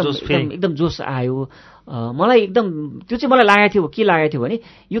 त्यसपछि एकदम जोस आयो मलाई। एकदम त्यो चाहिँ मलाई लागेको थियो भने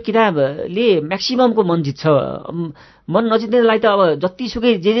यो किताबले म्याक्सिममको मन जित्छ। मन नजित्नेलाई त अब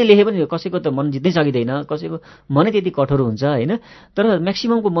जतिसुकै जे लेखे पनि कसैको त मन जित्नै सकिँदैन, कसैको मनै त्यति कठोर हुन्छ होइन, तर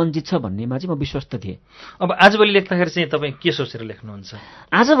म्याक्सिममको मन जित्छ भन्नेमा चाहिँ म विश्वस्त थिएँ। अब आजभोलि लेख्दाखेरि चाहिँ तपाईँ के सोचेर लेख्नुहुन्छ?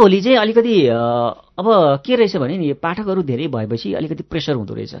 आजभोलि चाहिँ अलिकति अब के रहेछ भने नि पाठकहरू धेरै भएपछि अलिकति प्रेसर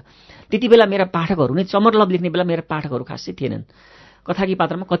हुँदो रहेछ। त्यति बेला मेरा पाठकहरू नै समरलभ लेख्ने बेला मेरा पाठकहरू खासै थिएनन्। कथाकी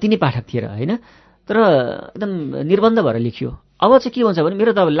पात्रमा कति नै पाठक थिए होइन, तर एकदम निर्बन्ध भएर लेखियो। अब चाहिँ के हुन्छ भने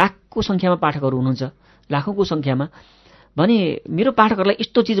मेरो त अब लाखको सङ्ख्यामा पाठकहरू हुनुहुन्छ, लाखौँको सङ्ख्यामा, भने मेरो पाठकहरूलाई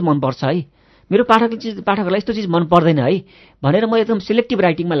यस्तो चिज मनपर्छ है, मेरो पाठकहरूलाई यस्तो चिज मन पर्दैन है भनेर म एकदम सिलेक्टिभ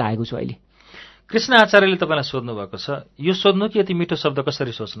राइटिङमा लागेको छु अहिले। कृष्ण आचार्यले तपाईँलाई सोध्नु भएको छ, यो सोध्नु कि यति मिठो शब्द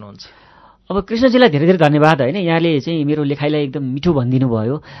कसरी सोच्नुहुन्छ? अब कृष्णजीलाई धेरै धेरै धन्यवाद होइन, यहाँले चाहिँ मेरो लेखाइलाई एकदम मिठो भनिदिनु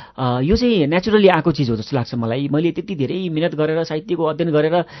भयो। यो चाहिँ नेचुरली आएको चिज हो जस्तो लाग्छ मलाई। मैले त्यति धेरै मिहिनेत गरेर साहित्यको अध्ययन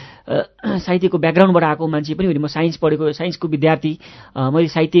गरेर साहित्यको ब्याकग्राउन्डबाट आएको मान्छे पनि होइन। म साइन्स पढेको, साइन्सको विद्यार्थी। मैले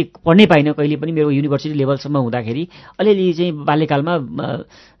साहित्य पढ्नै पाइनँ कहिले पनि मेरो युनिभर्सिटी लेभलसम्म हुँदाखेरि। अलिअलि चाहिँ बाल्यकालमा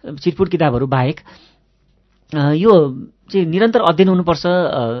छिटफुट किताबहरू बाहेक यो चाहिँ निरन्तर अध्ययन हुनुपर्छ,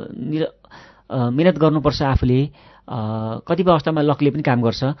 मिहिनेत गर्नुपर्छ आफूले। कतिपय अवस्थामा लकले पनि काम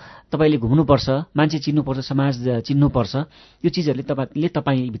गर्छ, तपाईँले घुम्नुपर्छ, मान्छे चिन्नुपर्छ, समाज चिन्नुपर्छ। यो चिजहरूले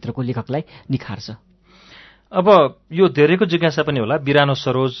तपाईँभित्रको लेखकलाई निखार्छ। अब यो धेरैको जिज्ञासा पनि होला, बिरानो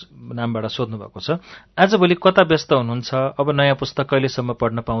सरोज नामबाट सोध्नु भएको छ, आजभोलि कता व्यस्त हुनुहुन्छ? अब नयाँ पुस्तक कहिलेसम्म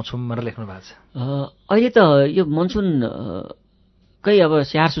पढ्न पाउँछौँ भनेर लेख्नु भएको छ। अहिले त यो मनसुनकै अब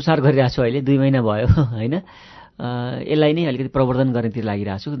स्याहार सुसार गरिरहेको छु अहिले, 2 महिना भयो होइन। यसलाई नै अलिकति प्रवर्धन गर्नेतिर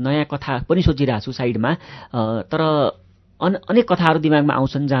लागिरहेको छु। नयाँ कथा पनि सोचिरहेको छु साइडमा, तर अनेक कथाहरू दिमागमा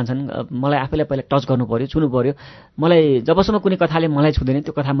आउँछन् जान्छन्। मलाई आफैलाई पहिला टच गर्नु पऱ्यो, छुनु पऱ्यो। मलाई जबसम्म कुनै कथाले मलाई छुँदैन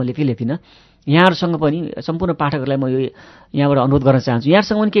त्यो कथा म लेख्दिनँ। यहाँहरूसँग पनि सम्पूर्ण पाठकहरूलाई म यो यहाँबाट अनुरोध गर्न चाहन्छु,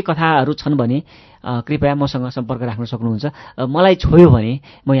 यहाँहरूसँग पनि केही कथाहरू छन् भने कृपया मसँग सम्पर्क राख्न सक्नुहुन्छ। मलाई छोयो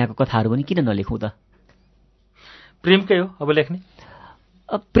भने म यहाँको कथाहरू पनि किन नलेखौँ त? प्रेमकै हो अब लेख्ने?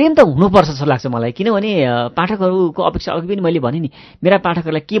 प्रेम त हुनुपर्छ जस्तो लाग्छ मलाई, किनभने पाठकहरूको अपेक्षा अघि पनि मैले भने नि, मेरा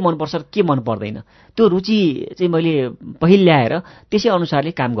पाठकहरूलाई के मनपर्छ र के मन पर्दैन त्यो रुचि चाहिँ मैले पहिल ल्याएर त्यसै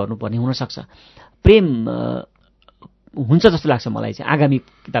अनुसारले काम गर्नुपर्ने हुनसक्छ। प्रेम हुन्छ जस्तो लाग्छ मलाई चाहिँ आगामी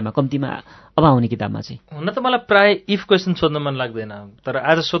किताबमा, कम्तीमा अब आउने किताबमा चाहिँ। हुन त मलाई प्राय इफ क्वेसन सोध्न मन लाग्दैन, तर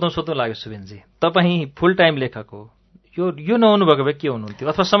आज सोध्नु लाग्यो सुबिनजी। तपाईँ फुल टाइम लेखक हो, यो नहुनु भएको भए के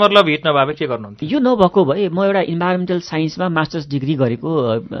हुनुहुन्थ्यो? अथवा समरलभ हिट नभए भए के गर्नुहुन्थ्यो? यो नभएको भए म एउटा इन्भाइरोमेन्टल साइन्समा मास्टर्स डिग्री गरेको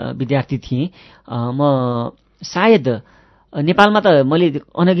विद्यार्थी थिएँ। म सायद नेपालमा त मैले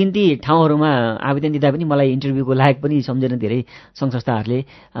अनगिन्ती ठाउँहरूमा आवेदन दिँदा पनि मलाई इन्टरभ्यूको लायक पनि सम्झेन धेरै सङ्घ संस्थाहरूले।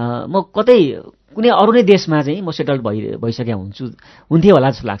 म कतै कुनै अरू नै देशमा चाहिँ म सेटल भइसकेका हुन्थेँ होला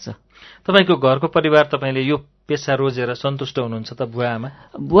जस्तो लाग्छ। तपाईँको घरको परिवार तपाईँले यो पेसा रोजेर सन्तुष्ट हुनुहुन्छ त? बुवा आमा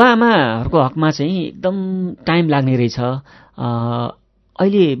बुवा आमाहरूको हकमा चाहिँ एकदम टाइम लाग्ने रहेछ।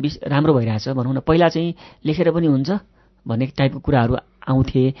 अहिले राम्रो भइरहेछ भनौँ न। पहिला चाहिँ लेखेर पनि हुन्छ भन्ने टाइपको कुराहरू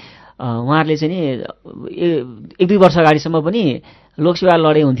आउँथे। उहाँहरूले चाहिँ नि 1-2 वर्ष अगाडिसम्म पनि लोकसेवा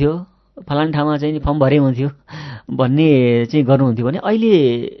लडे हुन्थ्यो, फलान ठाउँमा चाहिँ फर्म भरे हुन्थ्यो भन्ने चाहिँ गर्नुहुन्थ्यो भने अहिले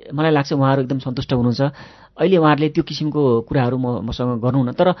मलाई लाग्छ उहाँहरू एकदम सन्तुष्ट हुनुहुन्छ। अहिले उहाँहरूले त्यो किसिमको कुराहरू मसँग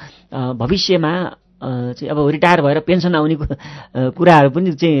गर्नुहुन्न। तर भविष्यमा चाहिँ अब रिटायर भएर पेन्सन आउने कुराहरू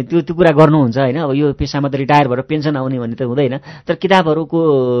पनि चाहिँ त्यो कुरा गर्नुहुन्छ होइन। अब यो पेसामा त रिटायर भएर पेन्सन आउने भन्ने त हुँदैन। तर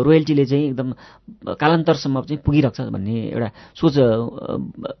किताबहरूको रोयल्टीले चाहिँ एकदम कालान्तरसम्म चाहिँ पुगिरहेको छ भन्ने एउटा सोच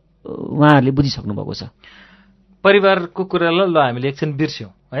उहाँहरूले बुझिसक्नु भएको छ। परिवारको कुरालाई ल हामीले एकछिन बिर्स्यौँ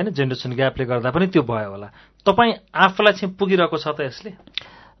होइन, जेनेरेसन ग्यापले गर्दा पनि त्यो भयो होला। तपाईँ आफूलाई चाहिँ पुगिरहेको छ त यसले?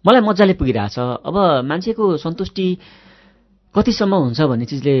 मलाई मजाले पुगिरहेछ। अब मान्छेको सन्तुष्टि कतिसम्म हुन्छ भन्ने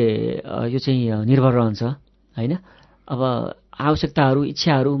चिजले यो चाहिँ निर्भर रहन्छ होइन। अब आवश्यकताहरू,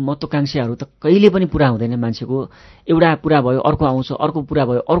 इच्छाहरू, महत्त्वाकांक्षाहरू त कहिले पनि पुरा हुँदैन मान्छेको। एउटा पुरा भयो अर्को आउँछ, अर्को पुरा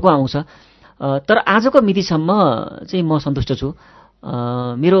भयो अर्को आउँछ। तर आजको मितिसम्म चाहिँ म सन्तुष्ट छु।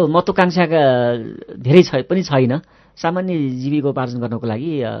 मेरो महत्त्वाकांक्षाका धेरै पनि छैन। सामान्य जीविकोपार्जन गर्नको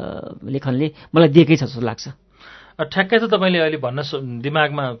लागि लेखनले मलाई दिएकै छ जस्तो लाग्छ। ठ्याक्कै त तपाईँले अहिले भन्न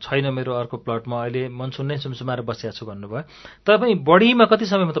दिमागमा छैन मेरो अर्को प्लटमा अहिले मनसुन नै सुमसुमाएर बसिया छु भन्नुभयो। तपाईँ बढीमा कति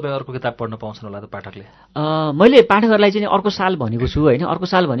समयमा तपाईँ अर्को किताब पढ्न पाउँछन् होला त पाठकले? मैले पाठकहरूलाई चाहिँ अर्को साल भनेको छु होइन। अर्को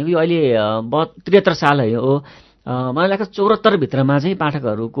साल भनेको यो अहिले 73 साल हो। मलाई लाग्छ 74 भित्रमा चाहिँ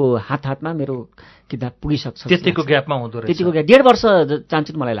पाठकहरूको हातमा मेरो किताब पुगिसक्छ। त्यतिको ग्यापमा हुँदो रहेछ? त्यतिको ग्याप 1.5 वर्ष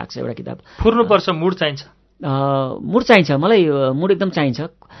चाहन्छु मलाई लाग्छ एउटा किताब फुर्नुपर्छ। मुड चाहिन्छ? मुड चाहिन्छ मलाई, मुड एकदम चाहिन्छ।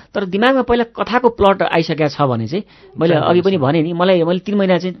 तर दिमागमा पहिला कथाको प्लट आइसकेको छ भने चाहिँ मैले अघि पनि भने नि, मैले 3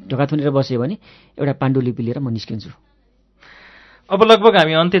 महिना चाहिँ ढोका थुनेर बसेँ भने एउटा पाण्डुलिपि लिएर म निस्किन्छु। अब लगभग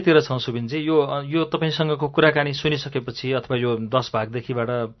हामी अन्त्यतिर छौँ सुबिनजी। यो तपाईँसँगको कुराकानी सुनिसकेपछि अथवा यो 10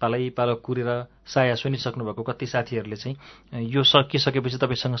 भागदेखिबाट पालो कुरेर साया सुनिसक्नु भएको कति साथीहरूले चाहिँ यो सकिसकेपछि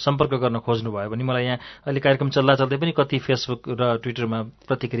तपाईँसँग सम्पर्क गर्न खोज्नुभयो भने मलाई यहाँ अहिले कार्यक्रम चल्दै पनि कति फेसबुक र ट्विटरमा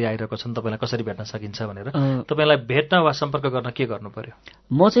प्रतिक्रिया आइरहेको छन् तपाईँलाई कसरी भेट्न सकिन्छ भनेर। तपाईँलाई भेट्न वा सम्पर्क गर्न के गर्नु पर्यो?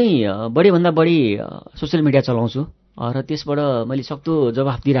 म चाहिँ बढीभन्दा बढी सोसियल मिडिया चलाउँछु र त्यसबाट मैले सक्दो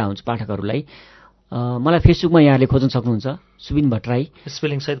जवाफ दिइरहेको हुन्छु पाठकहरूलाई। मलाई फेसबुकमा यहाँले खोज्न सक्नुहुन्छ सुबिन भट्टराई,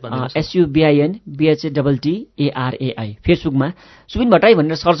 स्पेलिङ सहित भन्नुहोस्। SUBINBHATTARAI। फेसबुकमा सुबिन भट्टराई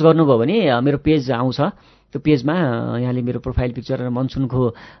भनेर सर्च गर्नुभयो भने मेरो पेज आउँछ। त्यो पेजमा यहाँले मेरो प्रोफाइल पिक्चर र मनसुनको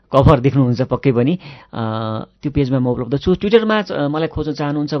कभर देख्नुहुन्छ पक्कै पनि। त्यो पेजमा म उपलब्ध छु। ट्विटरमा मलाई खोज्न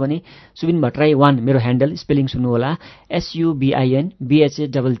चाहनुहुन्छ भने सुबिन भट्टराई 1 मेरो ह्यान्डल, स्पेलिङ सुन्नुहोला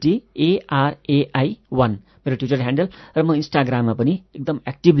SUBINBHATTARAI 1 मेरो ट्विटर ह्यान्डल। र म इन्स्टाग्राममा पनि एकदम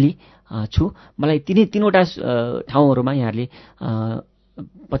एक्टिभली छु। मलाई तीनवटा ठाउँहरूमा यहाँहरूले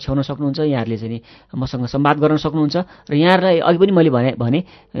पछ्याउन सक्नुहुन्छ। यहाँहरूले चाहिँ मसँग संवाद गर्न सक्नुहुन्छ। र यहाँहरूलाई अघि पनि मैले भने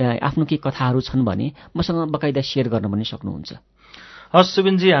आफ्नो केही कथाहरू छन् भने मसँग बकाइदा सेयर गर्न पनि सक्नुहुन्छ। हस्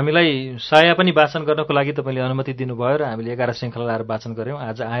सुबिनजी, हामीलाई साया पनि वाचन गर्नको लागि तपाईँले अनुमति दिनुभयो र हामीले 11 श्रृङ्खला लाएर वाचन गऱ्यौँ।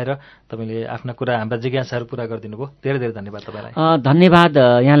 आज आएर तपाईँले आफ्ना कुरा, हाम्रा जिज्ञासाहरू पुरा गरिदिनु भयो। धेरै धेरै धन्यवाद तपाईँलाई।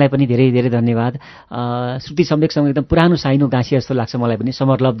 धन्यवाद यहाँलाई पनि धेरै धेरै धन्यवाद। श्रुति सम्वेकसँग एकदम पुरानो साइनो गाँसिया जस्तो लाग्छ मलाई पनि।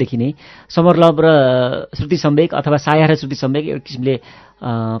 समरलभदेखि नै समरलभ र श्रुति सम्वेक अथवा साया र श्रुति सम्वेक एउटा किसिमले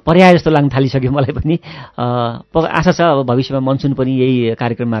पर्याय जस्तो लाग्न थालिसक्यो मलाई पनि। आशा छ अब भविष्यमा मनसुन पनि यही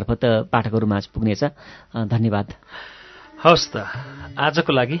कार्यक्रम मार्फत पाठकहरू माझ पुग्नेछ। धन्यवाद। हवस् त, आजको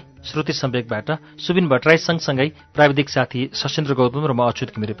लागि श्रुति सम्वेकबाट सुबिन भट्टराई सँगसँगै प्राविधिक साथी सशेन्द्र गौतम र म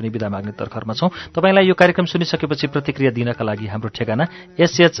अच्युत घिमिरे पनि बिदा माग्ने तर्खरमा छौँ। तपाईँलाई यो कार्यक्रम सुनिसकेपछि प्रतिक्रिया दिनका लागि हाम्रो ठेगाना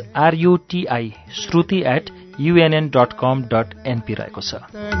shruti@unn.com.np रहेको छ।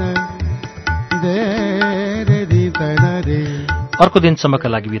 अर्को दिनसम्मका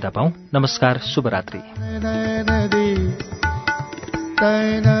लागि बिदा पाऊँ। नमस्कार, शुभरात्रि।